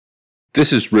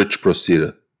This is Rich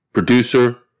Procida,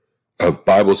 producer of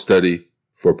Bible Study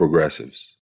for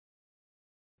Progressives.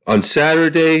 On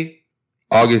Saturday,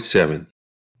 August 7th,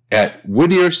 at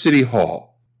Whittier City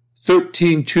Hall,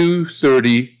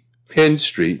 13230 Penn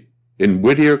Street in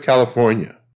Whittier,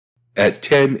 California, at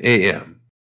 10 a.m.,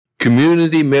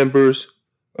 community members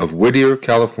of Whittier,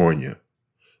 California,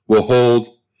 will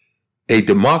hold a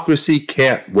Democracy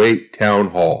Can't Wait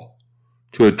town hall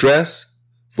to address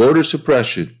voter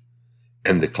suppression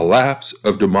and the collapse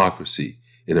of democracy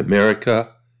in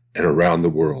America and around the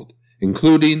world,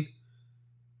 including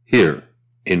here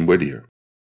in Whittier.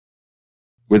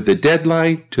 With the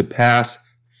deadline to pass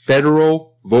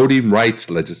federal voting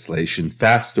rights legislation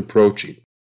fast approaching,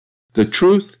 the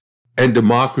Truth and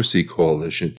Democracy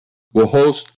Coalition will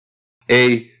host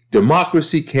a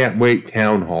Democracy Can't Wait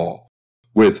town hall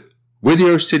with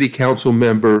Whittier City Council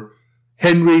member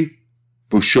Henry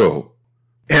Bouchot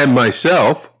and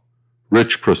myself,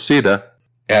 Rich Procida,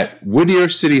 at Whittier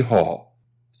City Hall,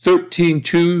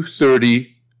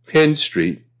 13230 Penn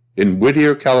Street in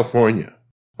Whittier, California,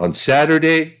 on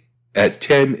Saturday at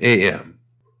 10 a.m.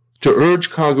 to urge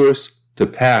Congress to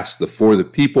pass the For the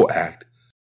People Act.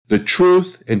 The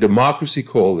Truth and Democracy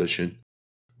Coalition,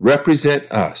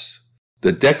 Represent Us,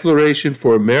 the Declaration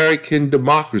for American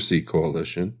Democracy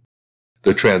Coalition,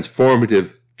 the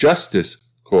Transformative Justice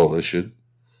Coalition,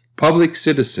 Public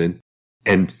Citizen,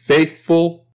 and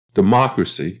Faithful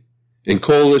Democracy, in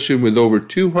coalition with over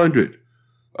 200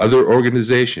 other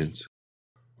organizations,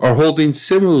 are holding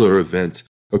similar events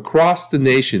across the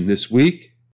nation this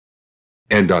week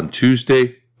and on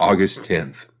Tuesday, August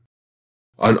 10th.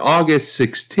 On August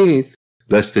 16th,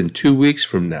 less than 2 weeks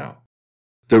from now,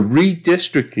 the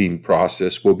redistricting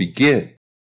process will begin,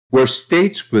 where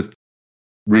states will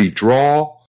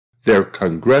redraw their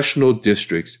congressional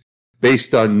districts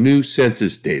based on new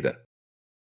census data.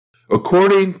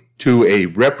 According to a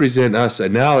Represent Us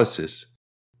analysis,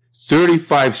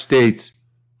 35 states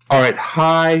are at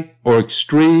high or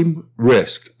extreme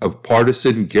risk of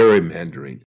partisan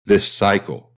gerrymandering this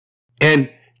cycle. And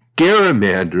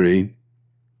gerrymandering,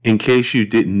 in case you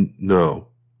didn't know,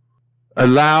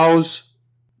 allows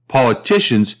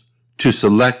politicians to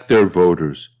select their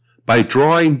voters by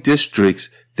drawing districts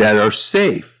that are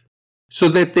safe so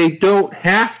that they don't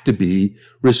have to be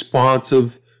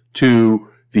responsive to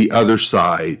the other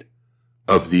side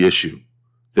of the issue.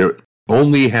 They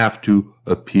only have to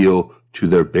appeal to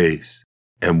their base.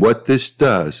 And what this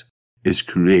does is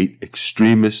create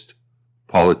extremist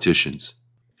politicians.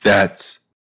 That's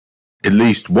at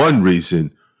least one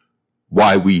reason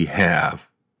why we have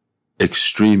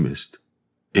extremists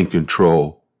in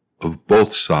control of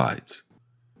both sides,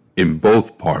 in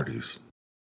both parties.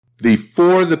 The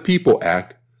For the People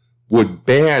Act would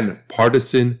ban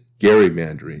partisan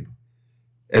gerrymandering,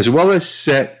 as well as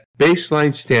set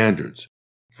baseline standards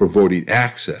for voting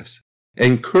access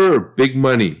and curb big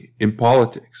money in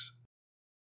politics.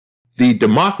 The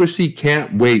Democracy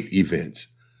Can't Wait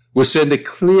events will send a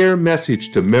clear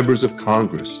message to members of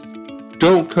Congress: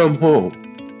 don't come home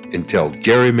until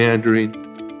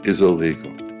gerrymandering is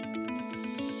illegal.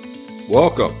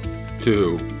 Welcome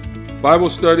to Bible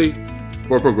Study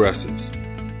for Progressives,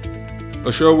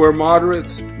 a show where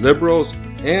moderates, liberals,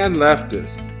 and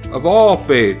leftists of all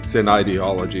faiths and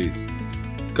ideologies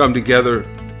come together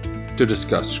to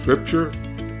discuss Scripture,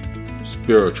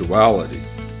 spirituality,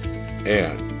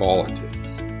 and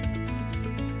politics.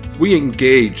 We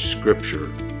engage Scripture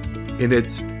in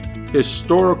its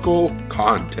historical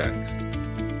context,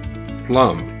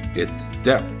 plumb its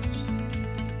depths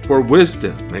for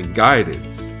wisdom and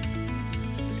guidance,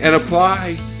 and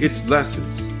apply its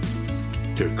lessons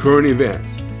to current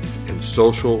events and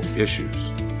social issues.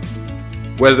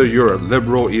 Whether you're a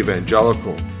liberal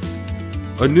evangelical,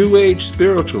 a New Age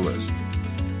spiritualist,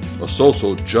 a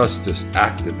social justice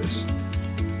activist,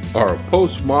 or a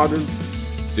postmodern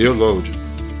theologian,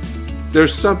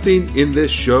 there's something in this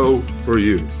show for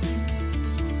you.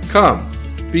 Come,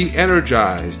 be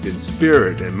energized in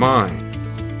spirit and mind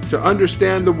to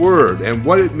understand the Word and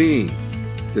what it means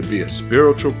to be a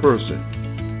spiritual person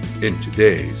in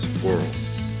today's world.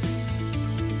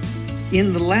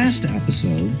 In the last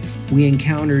episode, we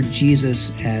encountered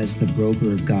Jesus as the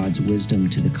broker of God's wisdom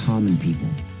to the common people,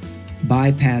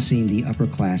 bypassing the upper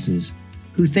classes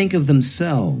who think of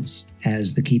themselves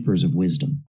as the keepers of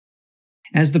wisdom.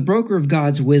 As the broker of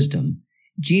God's wisdom,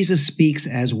 Jesus speaks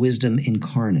as wisdom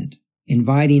incarnate,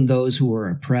 inviting those who are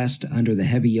oppressed under the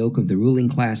heavy yoke of the ruling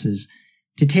classes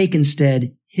to take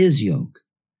instead his yoke,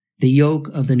 the yoke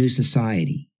of the new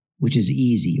society, which is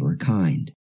easy or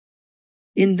kind.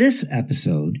 In this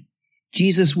episode,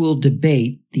 Jesus will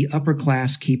debate the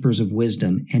upper-class keepers of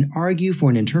wisdom and argue for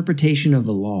an interpretation of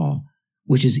the law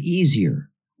which is easier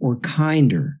or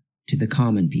kinder to the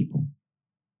common people.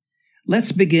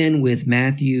 Let's begin with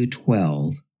Matthew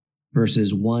 12,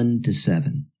 verses 1 to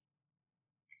 7.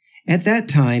 At that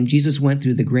time, Jesus went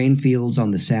through the grain fields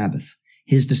on the Sabbath.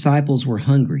 His disciples were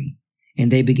hungry,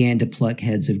 and they began to pluck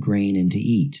heads of grain and to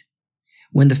eat.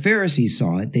 When the Pharisees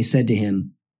saw it, they said to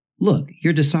him, "Look,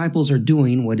 your disciples are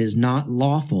doing what is not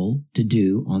lawful to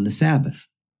do on the Sabbath."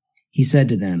 He said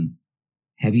to them,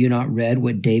 "Have you not read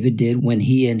what David did when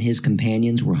he and his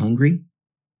companions were hungry?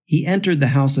 He entered the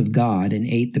house of God and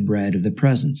ate the bread of the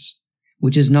presence,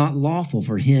 which is not lawful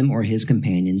for him or his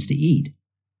companions to eat,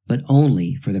 but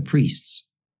only for the priests.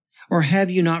 Or have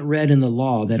you not read in the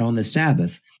law that on the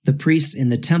Sabbath the priests in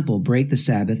the temple break the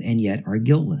Sabbath and yet are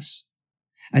guiltless?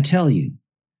 I tell you,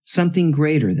 something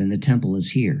greater than the temple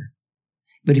is here.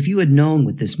 But if you had known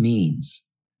what this means,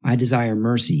 'I desire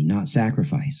mercy, not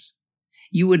sacrifice,'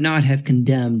 you would not have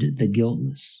condemned the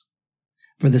guiltless.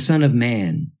 For the Son of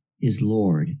Man is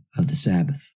Lord of the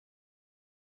Sabbath."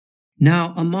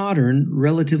 Now, a modern,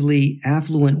 relatively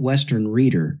affluent Western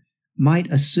reader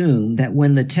might assume that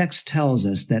when the text tells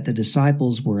us that the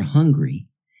disciples were hungry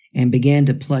and began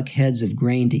to pluck heads of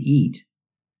grain to eat,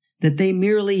 that they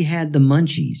merely had the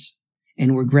munchies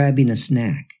and were grabbing a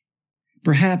snack.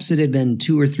 Perhaps it had been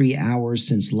 2 or 3 hours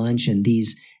since lunch and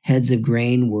these heads of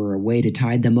grain were a way to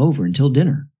tide them over until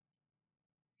dinner.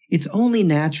 It's only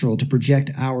natural to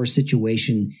project our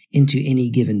situation into any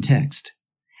given text.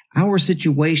 Our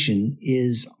situation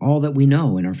is all that we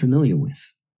know and are familiar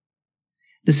with.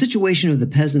 The situation of the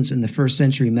peasants in the first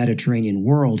century Mediterranean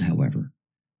world, however,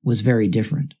 was very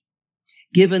different.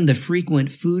 Given the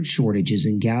frequent food shortages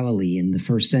in Galilee in the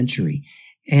first century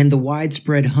and the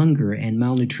widespread hunger and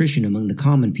malnutrition among the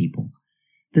common people,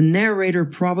 the narrator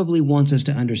probably wants us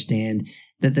to understand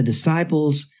that the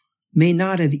disciples may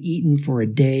not have eaten for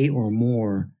a day or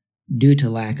more due to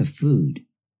lack of food.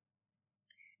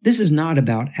 This is not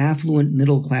about affluent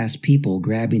middle-class people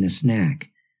grabbing a snack,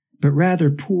 but rather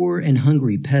poor and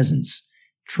hungry peasants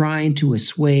trying to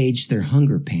assuage their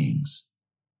hunger pangs.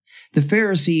 The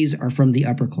Pharisees are from the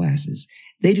upper classes.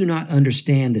 They do not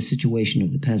understand the situation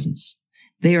of the peasants.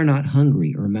 They are not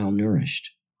hungry or malnourished.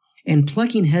 And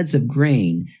plucking heads of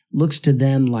grain looks to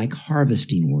them like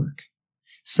harvesting work,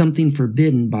 something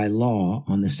forbidden by law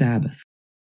on the Sabbath.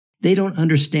 They don't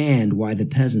understand why the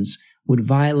peasants would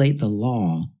violate the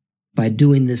law by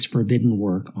doing this forbidden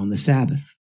work on the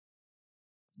Sabbath.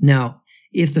 Now,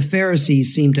 if the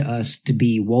Pharisees seem to us to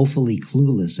be woefully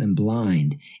clueless and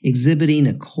blind, exhibiting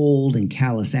a cold and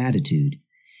callous attitude,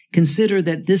 consider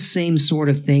that this same sort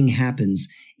of thing happens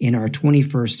in our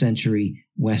 21st century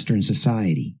Western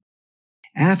society.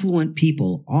 Affluent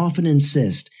people often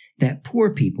insist that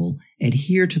poor people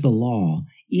adhere to the law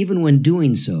even when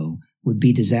doing so would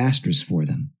be disastrous for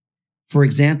them. For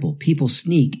example, people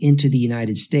sneak into the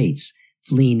United States,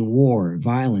 fleeing war,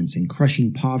 violence, and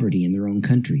crushing poverty in their own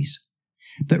countries.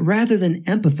 But rather than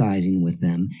empathizing with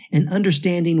them and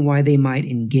understanding why they might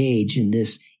engage in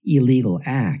this illegal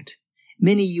act,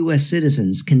 many U.S.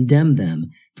 citizens condemn them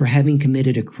for having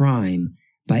committed a crime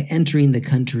by entering the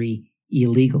country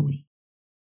illegally.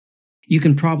 You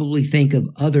can probably think of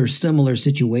other similar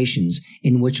situations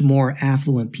in which more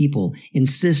affluent people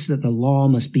insist that the law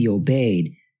must be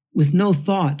obeyed, with no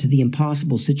thought to the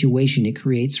impossible situation it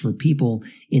creates for people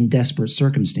in desperate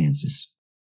circumstances.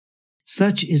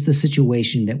 Such is the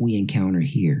situation that we encounter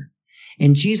here,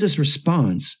 and Jesus'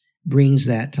 response brings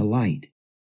that to light.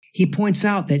 He points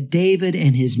out that David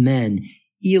and his men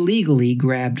illegally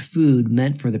grabbed food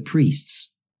meant for the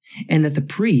priests, and that the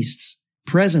priests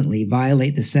presently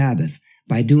violate the Sabbath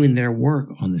by doing their work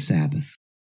on the Sabbath.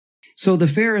 So the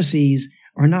Pharisees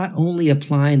are not only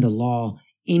applying the law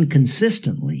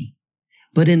inconsistently,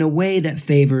 but in a way that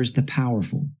favors the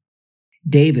powerful.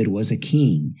 David was a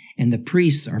king, and the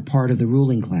priests are part of the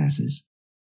ruling classes.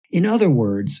 In other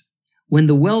words, when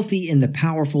the wealthy and the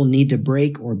powerful need to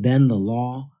break or bend the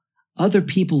law, other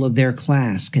people of their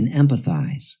class can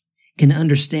empathize, can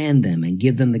understand them, and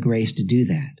give them the grace to do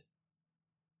that.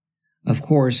 Of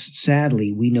course,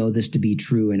 sadly, we know this to be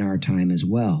true in our time as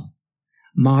well.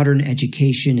 Modern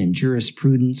education and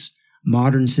jurisprudence,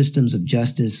 modern systems of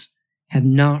justice have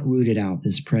not rooted out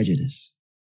this prejudice.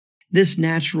 This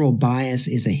natural bias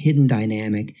is a hidden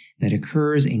dynamic that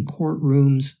occurs in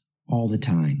courtrooms all the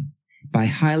time by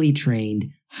highly trained,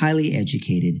 highly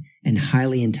educated, and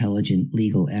highly intelligent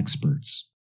legal experts.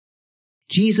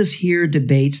 Jesus here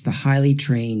debates the highly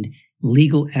trained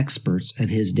legal experts of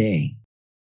his day.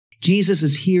 Jesus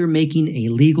is here making a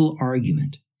legal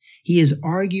argument. He is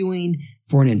arguing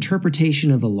for an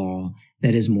interpretation of the law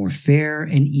that is more fair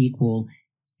and equal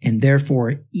and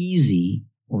therefore easy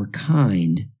or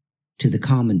kind to the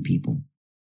common people.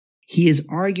 He is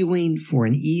arguing for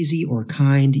an easy or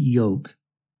kind yoke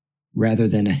rather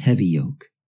than a heavy yoke.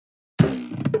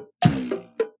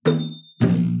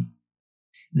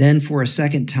 Then for a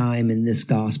second time in this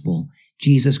gospel,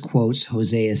 Jesus quotes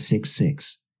Hosea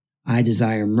 6:6, "I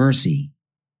desire mercy,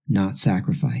 not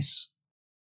sacrifice."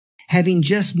 Having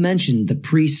just mentioned the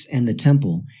priests and the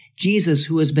temple, Jesus,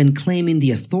 who has been claiming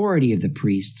the authority of the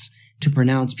priests to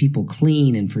pronounce people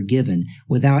clean and forgiven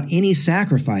without any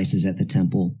sacrifices at the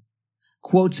temple,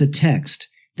 quotes a text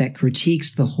that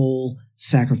critiques the whole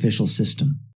sacrificial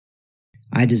system.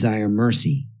 "I desire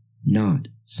mercy, not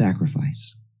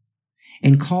sacrifice,"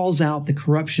 and calls out the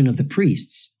corruption of the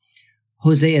priests.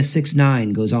 Hosea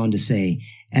 6:9 goes on to say,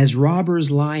 "As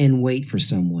robbers lie in wait for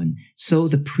someone, so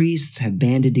the priests have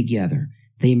banded together.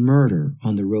 They murder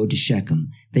on the road to Shechem.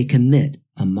 They commit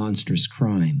a monstrous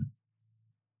crime."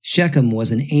 Shechem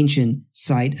was an ancient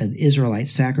site of Israelite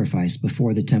sacrifice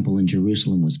before the temple in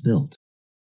Jerusalem was built.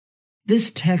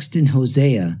 This text in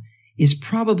Hosea is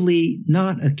probably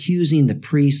not accusing the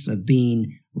priests of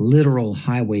being literal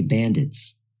highway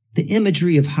bandits. The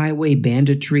imagery of highway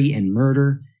banditry and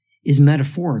murder is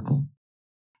metaphorical.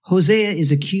 Hosea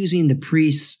is accusing the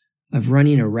priests of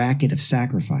running a racket of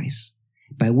sacrifice,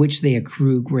 by which they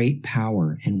accrue great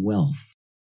power and wealth.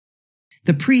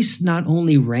 The priests not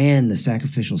only ran the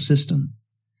sacrificial system,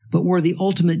 but were the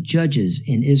ultimate judges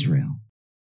in Israel.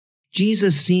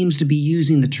 Jesus seems to be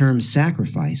using the term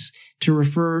sacrifice to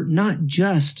refer not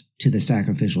just to the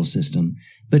sacrificial system,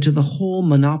 but to the whole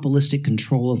monopolistic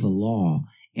control of the law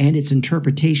and its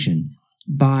interpretation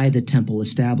by the temple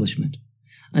establishment,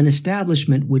 an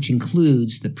establishment which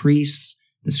includes the priests,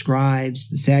 the scribes,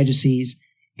 the Sadducees,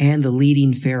 and the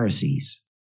leading Pharisees.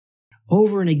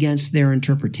 Over and against their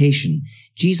interpretation,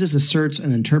 Jesus asserts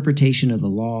an interpretation of the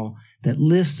law that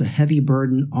lifts a heavy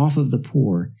burden off of the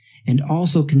poor and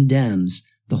also condemns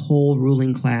the whole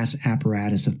ruling class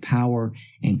apparatus of power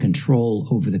and control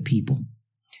over the people,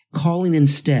 calling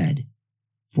instead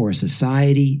for a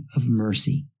society of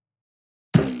mercy.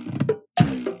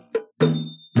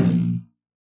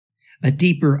 A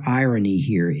deeper irony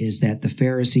here is that the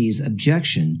Pharisees'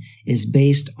 objection is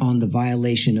based on the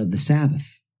violation of the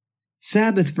Sabbath.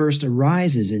 Sabbath first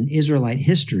arises in Israelite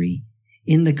history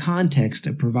in the context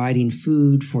of providing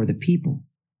food for the people.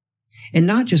 And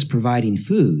not just providing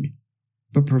food,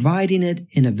 but providing it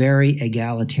in a very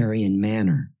egalitarian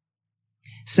manner.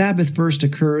 Sabbath first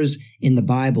occurs in the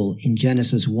Bible in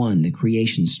Genesis 1, the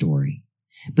creation story.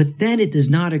 But then it does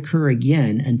not occur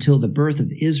again until the birth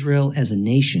of Israel as a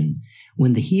nation,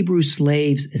 when the Hebrew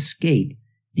slaves escape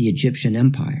the Egyptian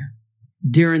empire.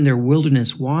 During their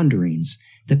wilderness wanderings,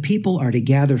 the people are to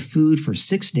gather food for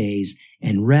 6 days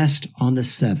and rest on the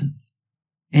seventh.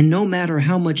 And no matter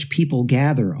how much people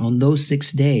gather on those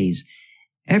 6 days,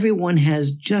 everyone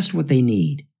has just what they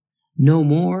need. No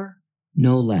more,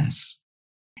 no less.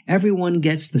 Everyone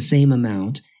gets the same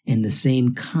amount and the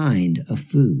same kind of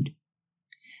food.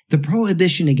 The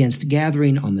prohibition against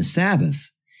gathering on the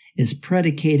Sabbath is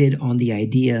predicated on the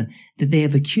idea that they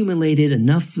have accumulated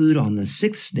enough food on the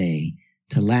 6th day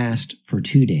to last for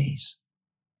 2 days.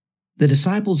 The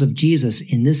disciples of Jesus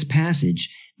in this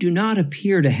passage do not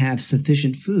appear to have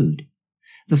sufficient food.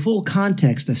 The full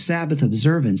context of Sabbath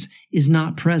observance is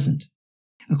not present.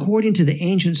 According to the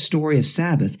ancient story of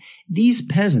Sabbath, these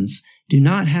peasants do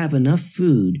not have enough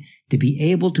food to be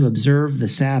able to observe the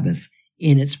Sabbath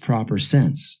in its proper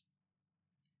sense.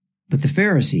 But the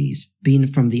Pharisees, being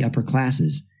from the upper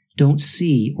classes, don't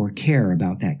see or care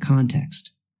about that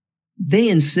context. They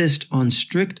insist on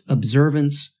strict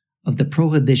observance of the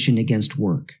prohibition against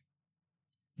work.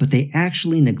 But they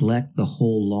actually neglect the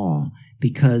whole law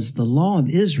because the law of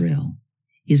Israel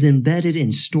is embedded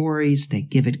in stories that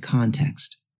give it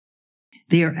context.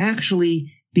 They are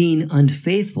actually being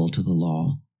unfaithful to the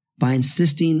law by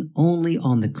insisting only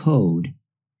on the code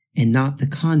and not the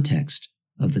context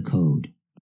of the code.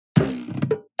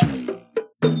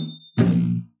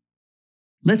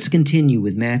 Let's continue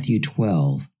with Matthew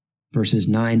 12, verses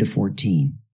 9 to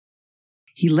 14.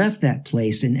 He left that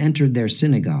place and entered their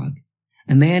synagogue.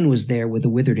 A man was there with a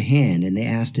withered hand, and they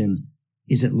asked him,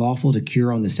 "Is it lawful to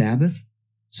cure on the Sabbath?"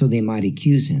 So they might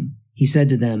accuse him. He said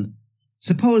to them,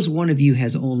 "Suppose one of you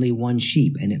has only one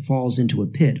sheep, and it falls into a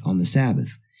pit on the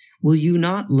Sabbath. Will you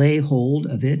not lay hold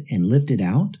of it and lift it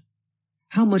out?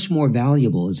 How much more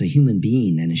valuable is a human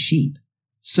being than a sheep?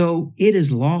 So it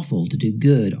is lawful to do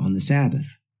good on the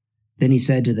Sabbath." Then he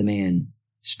said to the man,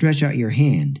 "Stretch out your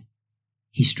hand."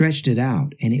 He stretched it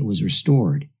out, and it was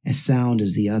restored, as sound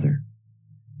as the other.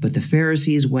 But the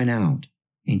Pharisees went out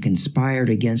and conspired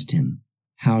against him,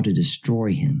 how to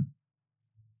destroy him.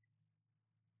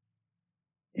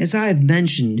 As I have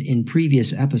mentioned in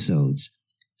previous episodes,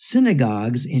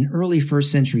 synagogues in early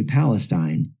first-century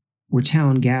Palestine were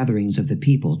town gatherings of the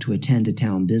people to attend to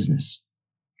town business.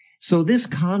 So this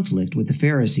conflict with the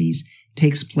Pharisees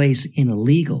takes place in a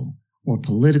legal or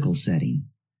political setting,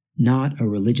 not a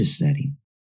religious setting.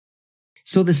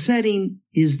 So the setting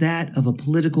is that of a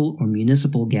political or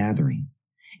municipal gathering,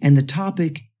 and the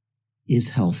topic is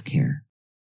health care.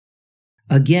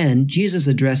 Again, Jesus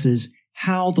addresses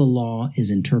how the law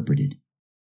is interpreted.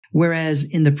 Whereas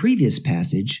in the previous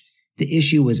passage, the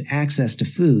issue was access to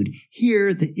food,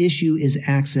 here the issue is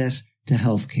access to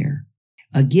health care.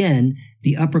 Again,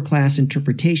 the upper-class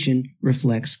interpretation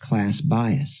reflects class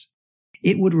bias.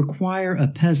 It would require a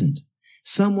peasant,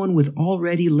 someone with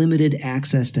already limited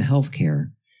access to health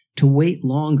care, to wait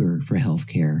longer for health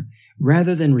care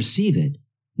rather than receive it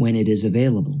when it is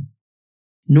available.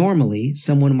 Normally,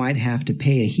 someone might have to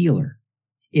pay a healer,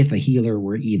 if a healer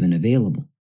were even available.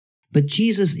 But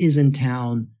Jesus is in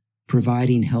town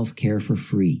providing health care for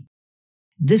free.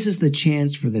 This is the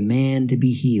chance for the man to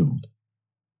be healed.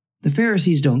 The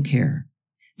Pharisees don't care.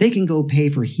 They can go pay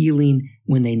for healing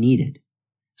when they need it.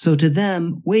 So to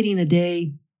them, waiting a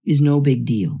day is no big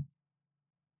deal.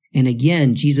 And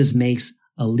again, Jesus makes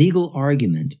a legal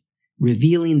argument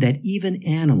revealing that even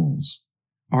animals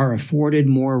are afforded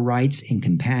more rights and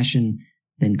compassion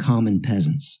than common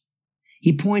peasants.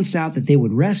 He points out that they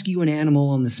would rescue an animal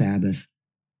on the Sabbath,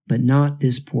 but not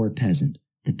this poor peasant.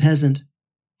 The peasant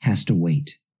has to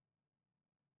wait.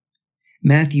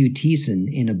 Matthew Thiessen,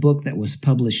 in a book that was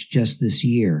published just this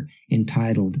year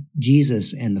entitled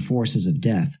Jesus and the Forces of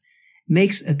Death,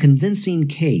 makes a convincing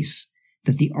case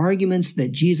that the arguments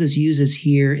that Jesus uses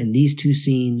here in these two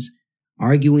scenes,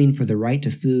 arguing for the right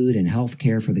to food and health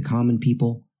care for the common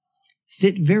people,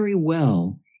 fit very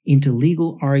well into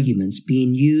legal arguments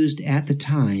being used at the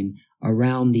time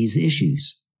around these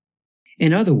issues.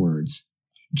 In other words,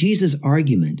 Jesus'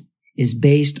 argument is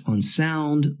based on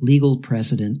sound legal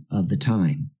precedent of the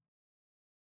time.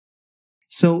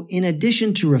 So, in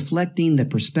addition to reflecting the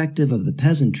perspective of the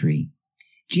peasantry,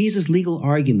 Jesus' legal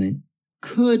argument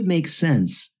could make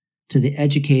sense to the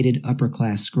educated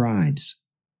upper-class scribes,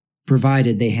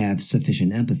 provided they have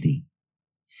sufficient empathy.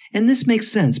 And this makes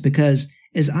sense because,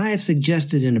 as I have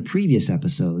suggested in a previous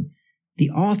episode, the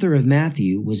author of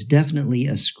Matthew was definitely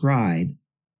a scribe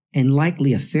and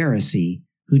likely a Pharisee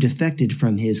who defected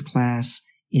from his class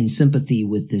in sympathy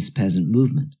with this peasant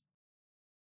movement.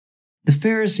 The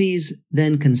Pharisees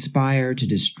then conspire to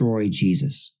destroy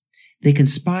Jesus. They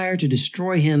conspire to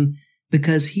destroy him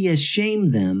because he has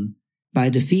shamed them by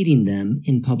defeating them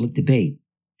in public debate.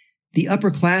 The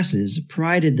upper classes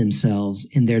prided themselves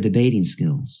in their debating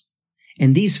skills,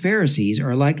 and these Pharisees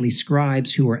are likely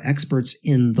scribes who are experts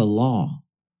in the law.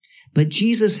 But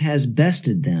Jesus has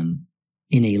bested them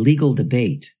in a legal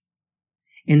debate,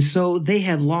 and so they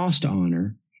have lost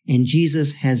honor, and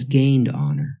Jesus has gained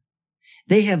honor.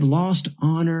 They have lost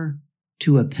honor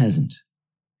to a peasant.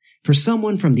 For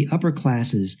someone from the upper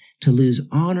classes to lose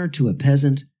honor to a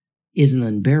peasant is an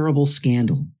unbearable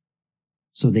scandal.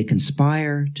 So they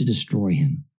conspire to destroy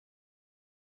him.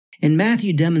 And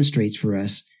Matthew demonstrates for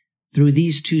us, through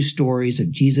these two stories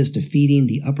of Jesus defeating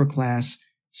the upper class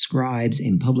scribes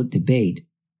in public debate,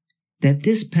 that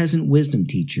this peasant wisdom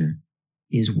teacher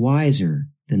is wiser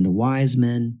than the wise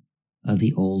men of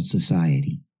the old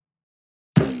society.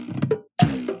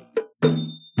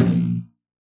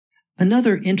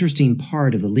 Another interesting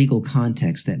part of the legal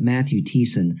context that Matthew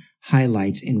Thiessen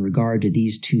highlights in regard to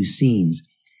these two scenes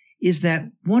is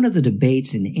that one of the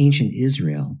debates in ancient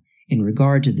Israel in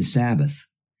regard to the Sabbath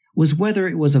was whether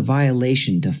it was a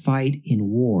violation to fight in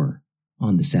war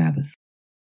on the Sabbath.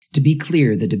 To be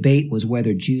clear, the debate was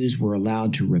whether Jews were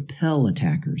allowed to repel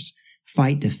attackers,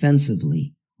 fight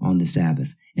defensively on the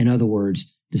Sabbath, in other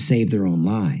words, to save their own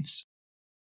lives.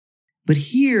 But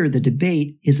here the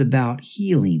debate is about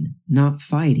healing, not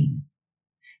fighting.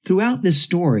 Throughout this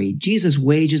story, Jesus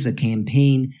wages a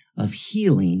campaign of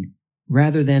healing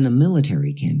rather than a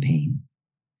military campaign.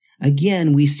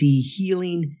 Again, we see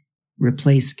healing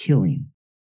replace killing.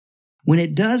 When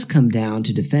it does come down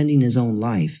to defending his own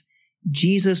life,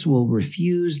 Jesus will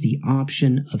refuse the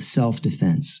option of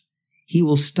self-defense. He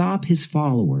will stop his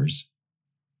followers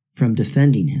from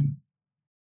defending him.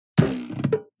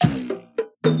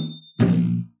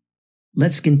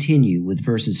 Let's continue with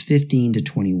verses 15 to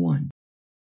 21.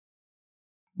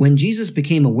 When Jesus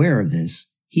became aware of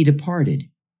this, he departed,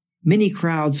 Many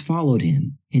crowds followed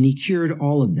him, and he cured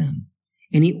all of them,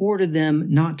 and he ordered them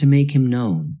not to make him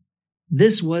known.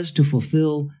 This was to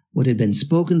fulfill what had been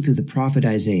spoken through the prophet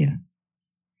Isaiah.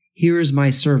 Here is my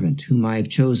servant whom I have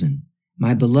chosen,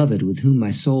 my beloved with whom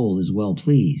my soul is well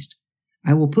pleased.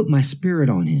 I will put my spirit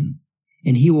on him,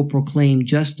 and he will proclaim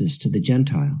justice to the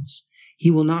Gentiles.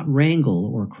 He will not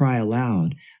wrangle or cry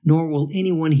aloud, nor will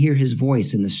anyone hear his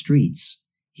voice in the streets.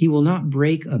 He will not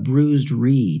break a bruised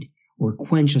reed or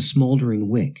quench a smoldering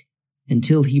wick,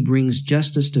 until he brings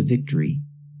justice to victory,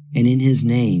 and in his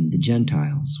name the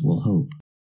Gentiles will hope.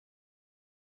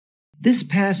 This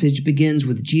passage begins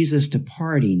with Jesus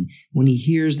departing when he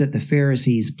hears that the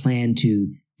Pharisees plan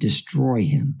to destroy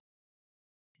him.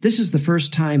 This is the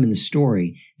first time in the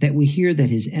story that we hear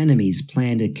that his enemies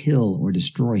plan to kill or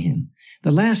destroy him.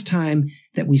 The last time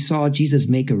that we saw Jesus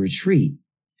make a retreat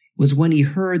was when he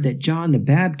heard that John the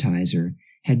Baptizer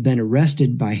had been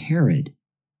arrested by Herod.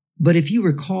 But if you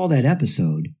recall that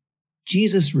episode,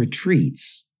 Jesus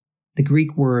retreats. The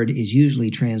Greek word is usually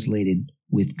translated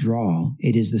withdraw.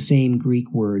 It is the same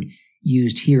Greek word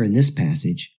used here in this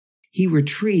passage. He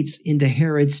retreats into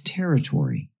Herod's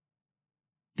territory.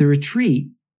 The retreat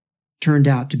turned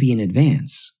out to be an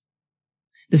advance.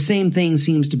 The same thing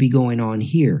seems to be going on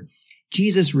here.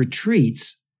 Jesus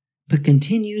retreats, but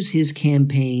continues his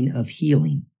campaign of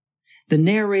healing. The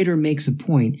narrator makes a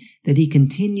point that he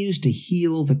continues to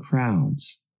heal the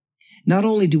crowds. Not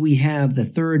only do we have the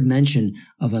third mention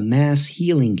of a mass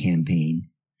healing campaign,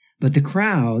 but the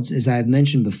crowds, as I have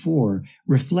mentioned before,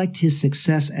 reflect his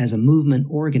success as a movement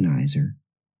organizer,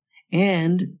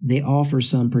 and they offer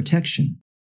some protection.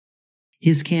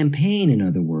 His campaign, in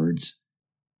other words,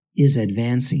 is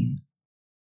advancing.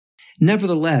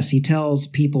 Nevertheless, he tells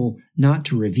people not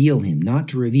to reveal him, not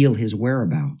to reveal his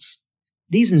whereabouts.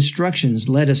 These instructions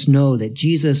let us know that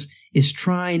Jesus is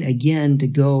trying again to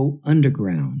go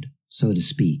underground, so to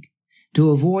speak,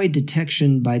 to avoid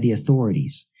detection by the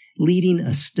authorities, leading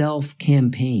a stealth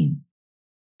campaign.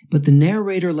 But the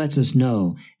narrator lets us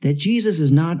know that Jesus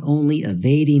is not only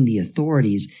evading the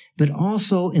authorities, but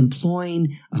also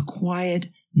employing a quiet,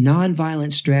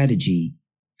 nonviolent strategy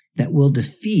that will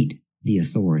defeat the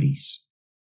authorities.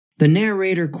 The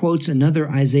narrator quotes another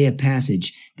Isaiah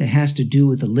passage that has to do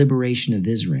with the liberation of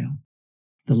Israel.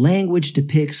 The language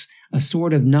depicts a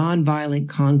sort of nonviolent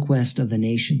conquest of the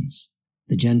nations,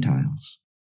 the Gentiles.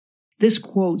 This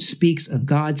quote speaks of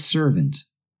God's servant,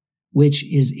 which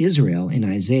is Israel in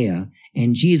Isaiah,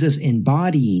 and Jesus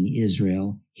embodying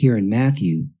Israel here in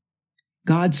Matthew.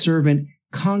 God's servant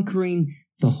conquering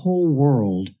the whole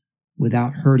world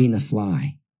without hurting a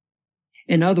fly.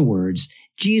 In other words,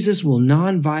 Jesus will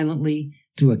nonviolently,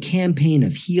 through a campaign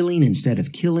of healing instead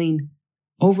of killing,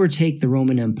 overtake the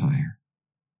Roman Empire,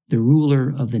 the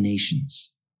ruler of the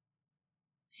nations.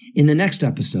 In the next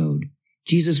episode,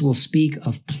 Jesus will speak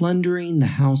of plundering the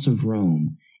house of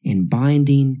Rome and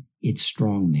binding its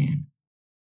strongman.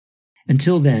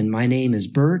 Until then, my name is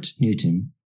Bert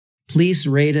Newton. Please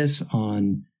rate us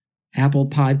on Apple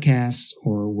Podcasts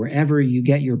or wherever you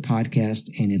get your podcast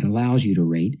and it allows you to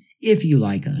rate if you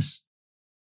like us.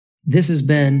 This has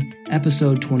been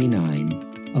episode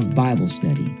 29 of Bible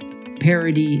Study,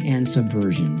 Parody and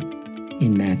Subversion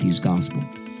in Matthew's Gospel.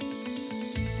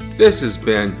 This has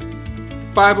been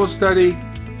Bible Study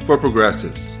for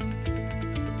Progressives.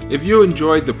 If you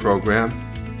enjoyed the program,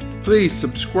 please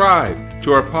subscribe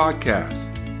to our podcast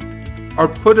or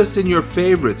put us in your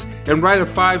favorites and write a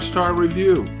 5-star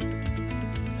review.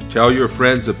 Tell your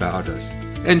friends about us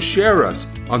and share us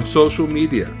on social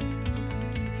media.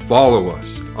 Follow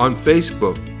us on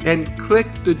Facebook and click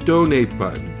the donate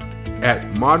button at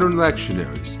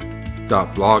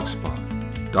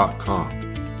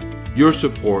modernlectionaries.blogspot.com. Your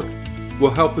support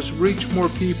will help us reach more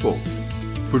people,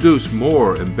 produce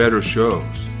more and better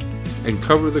shows, and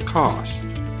cover the cost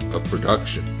of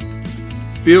production.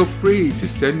 Feel free to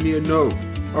send me a note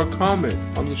or comment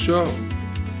on the show.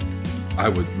 I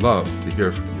would love to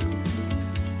hear from you.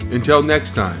 Until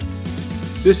next time,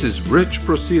 this is Rich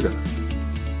Procida.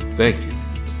 Thank you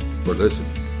for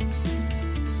listening.